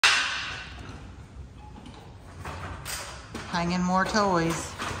hanging more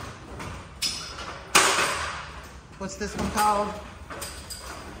toys. What's this one called?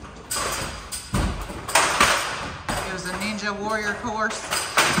 It was a Ninja Warrior course.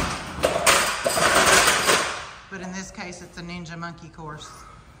 But in this case, it's a Ninja Monkey course.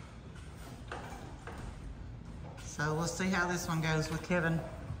 So we'll see how this one goes with Kevin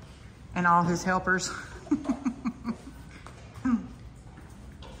and all his helpers.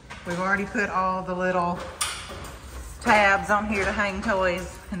 We've already put all the little tabs on here to hang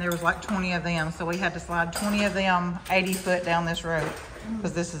toys, and there was like 20 of them. So we had to slide 20 of them 80 foot down this rope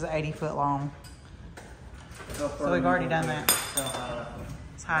because this is 80 foot long. So we've already done that.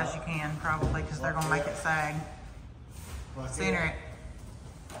 As high as you can, probably, because they're gonna make it sag. Center it.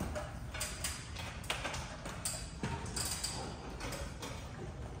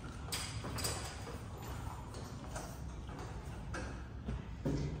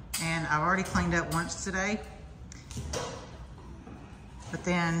 And I've already cleaned up once today. But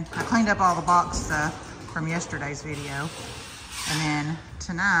then I cleaned up all the box stuff from yesterday's video. And then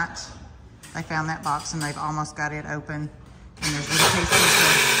tonight, they found that box and they've almost got it open. And there's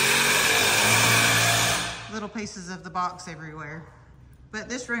little pieces of the box everywhere. But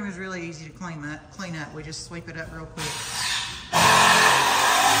this room is really easy to clean up. We just sweep it up real quick.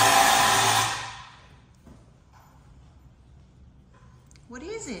 What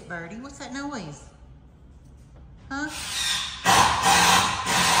is it, Birdie? What's that noise? Huh?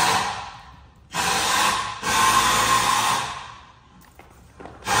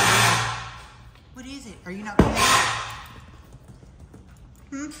 What is it? Are you not gonna help?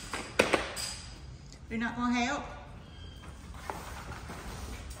 You're not gonna help?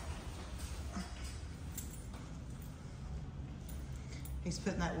 He's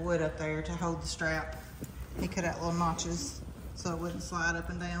putting that wood up there to hold the strap. He cut out little notches so it wouldn't slide up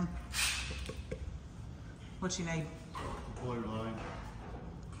and down. What you need? Blue line.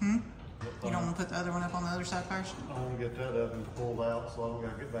 You don't want to put the other one up on the other side first? I want to get that up and pulled out, so I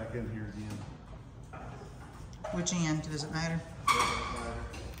gotta get back in here again. Which end? Does it matter? Doesn't matter.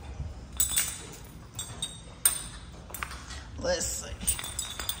 Let's see.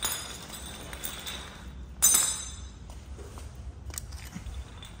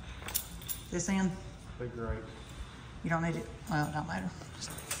 This end? Be great. You don't need it. Well, it don't matter.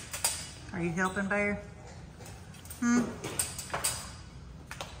 Are you helping, Bear? You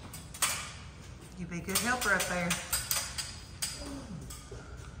be a good helper up there.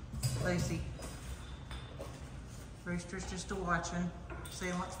 Lucy. Rooster's just watching,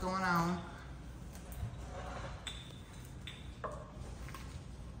 seeing what's going on.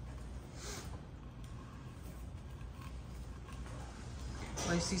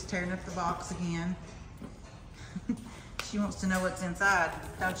 Lucy's tearing up the box again. She wants to know what's inside,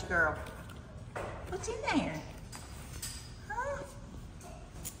 don't you, girl? What's in there? Huh?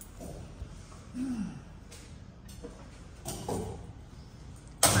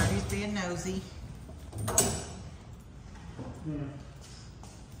 Birdie's being nosy.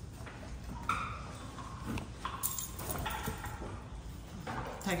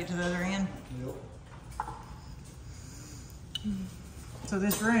 Take it to the other end? Yep. So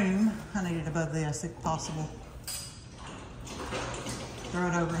this room, I need it above this if possible. Throw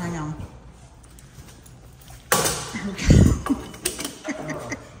it over, hang on.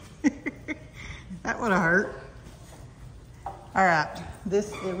 That would have hurt. All right,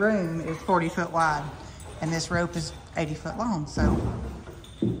 this room is 40 foot wide and this rope is 80 foot long, so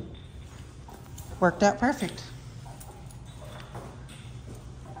worked out perfect.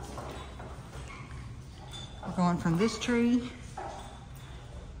 We're going from this tree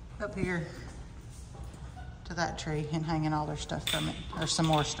up here to that tree and hanging all their stuff from it, or some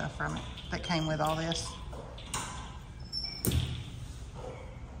more stuff from it that came with all this.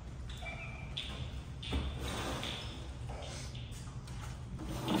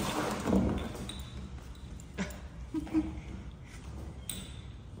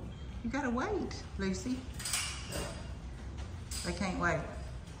 You gotta wait, Lucy. They can't wait.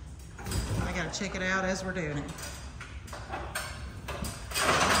 I gotta check it out as we're doing it.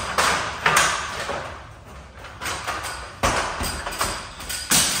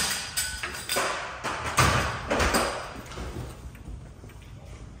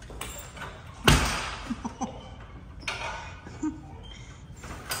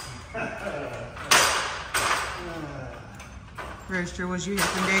 Rooster, was you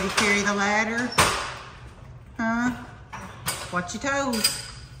helping Daddy carry the ladder? Huh? Watch your toes.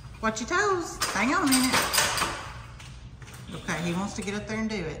 Watch your toes. Hang on a minute. Okay, he wants to get up there and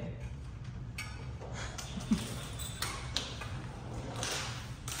do it.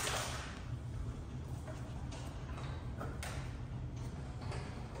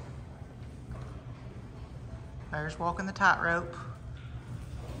 There's walking the tightrope.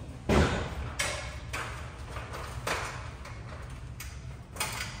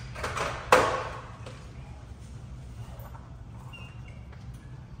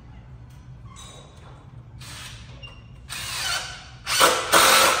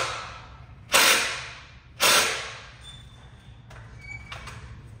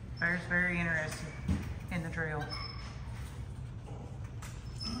 Bear's very interested in the drill.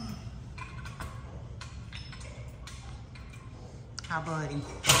 Hi, buddy.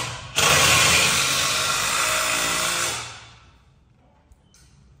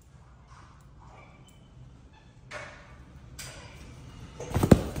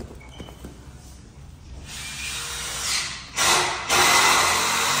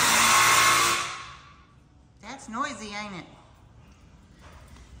 That's noisy, ain't it?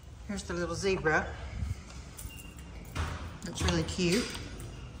 Here's the little zebra. That's really cute.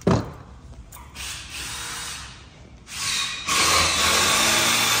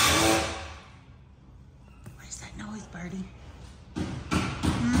 What is that noise, birdie? All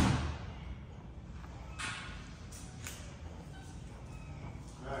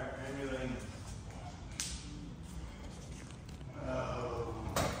right, everything.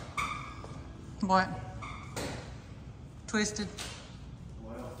 What? Twisted?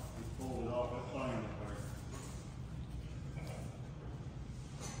 Well, he pulled it off that thing up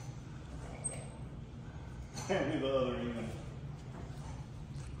there. Hand me the other end.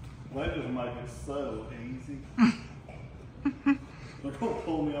 They just make it so easy. They're gonna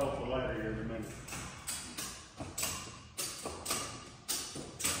pull me off the ladder here in a minute.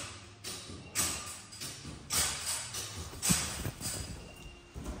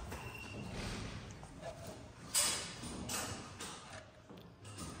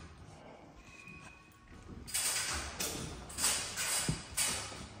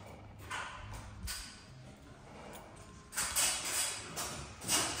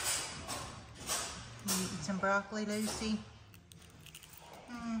 You eating some broccoli, Lucy?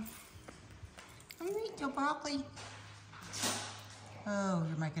 Are you eating your broccoli? Oh,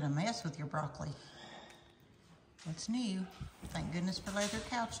 you're making a mess with your broccoli. What's new? Thank goodness for leather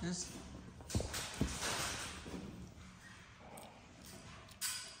couches.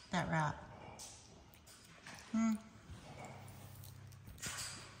 That right?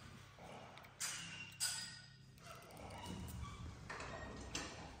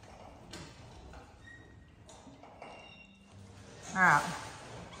 All right,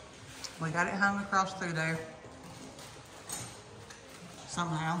 we got it hung across through there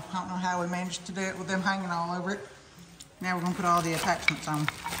somehow. I don't know how we managed to do it with them hanging all over it. Now we're gonna put all the attachments on.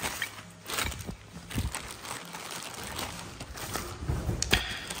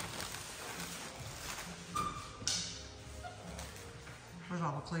 Where's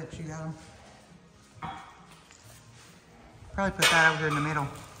all the clips you got them? Probably put that over here in the middle.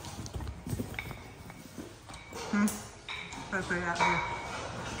 Probably put it out here.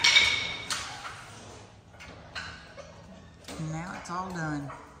 And now it's all done.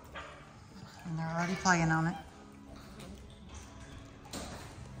 And they're already playing on it.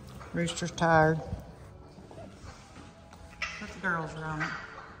 Rooster's tired. But the girls are on it.